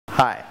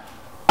Hi,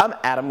 I'm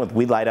Adam with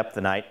We Light Up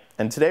the Night,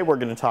 and today we're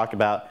going to talk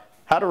about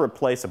how to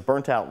replace a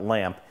burnt out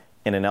lamp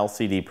in an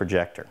LCD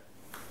projector.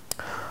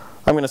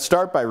 I'm going to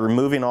start by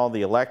removing all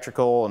the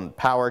electrical and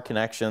power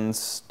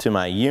connections to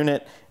my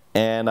unit,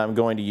 and I'm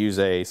going to use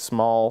a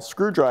small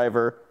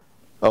screwdriver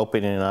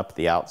opening up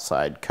the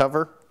outside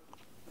cover.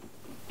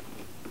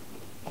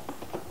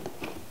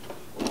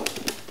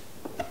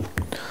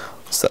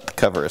 Set the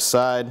cover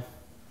aside,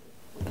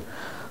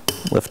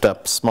 lift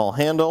up a small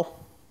handle,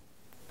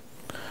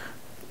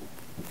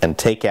 and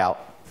take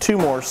out 2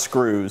 more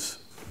screws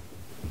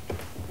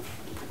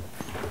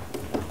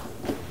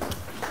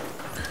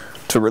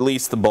to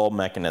release the bulb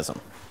mechanism.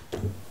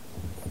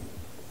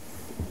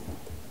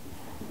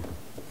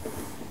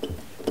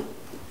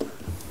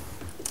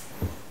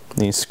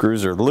 These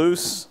screws are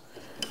loose.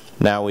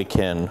 Now we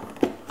can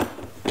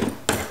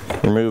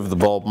remove the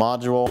bulb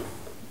module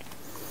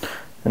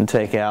and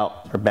take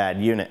out our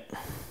bad unit.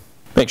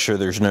 Make sure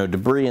there's no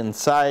debris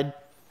inside.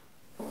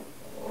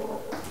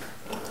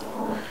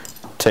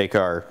 Take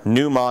our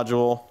new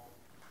module,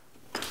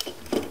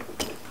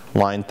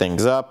 line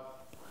things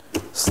up,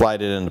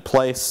 slide it into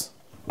place.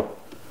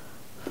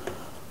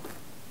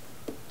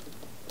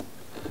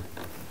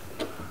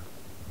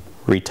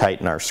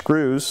 Retighten our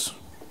screws.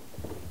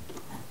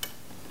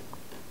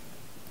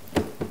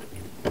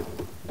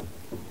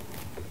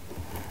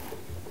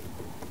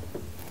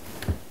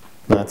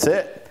 That's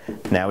it.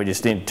 Now we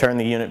just need to turn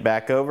the unit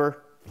back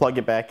over, plug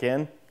it back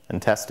in,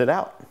 and test it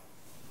out.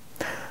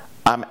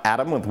 I'm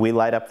Adam with We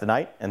Light Up the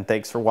Night, and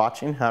thanks for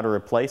watching how to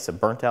replace a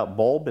burnt out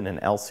bulb in an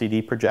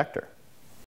LCD projector.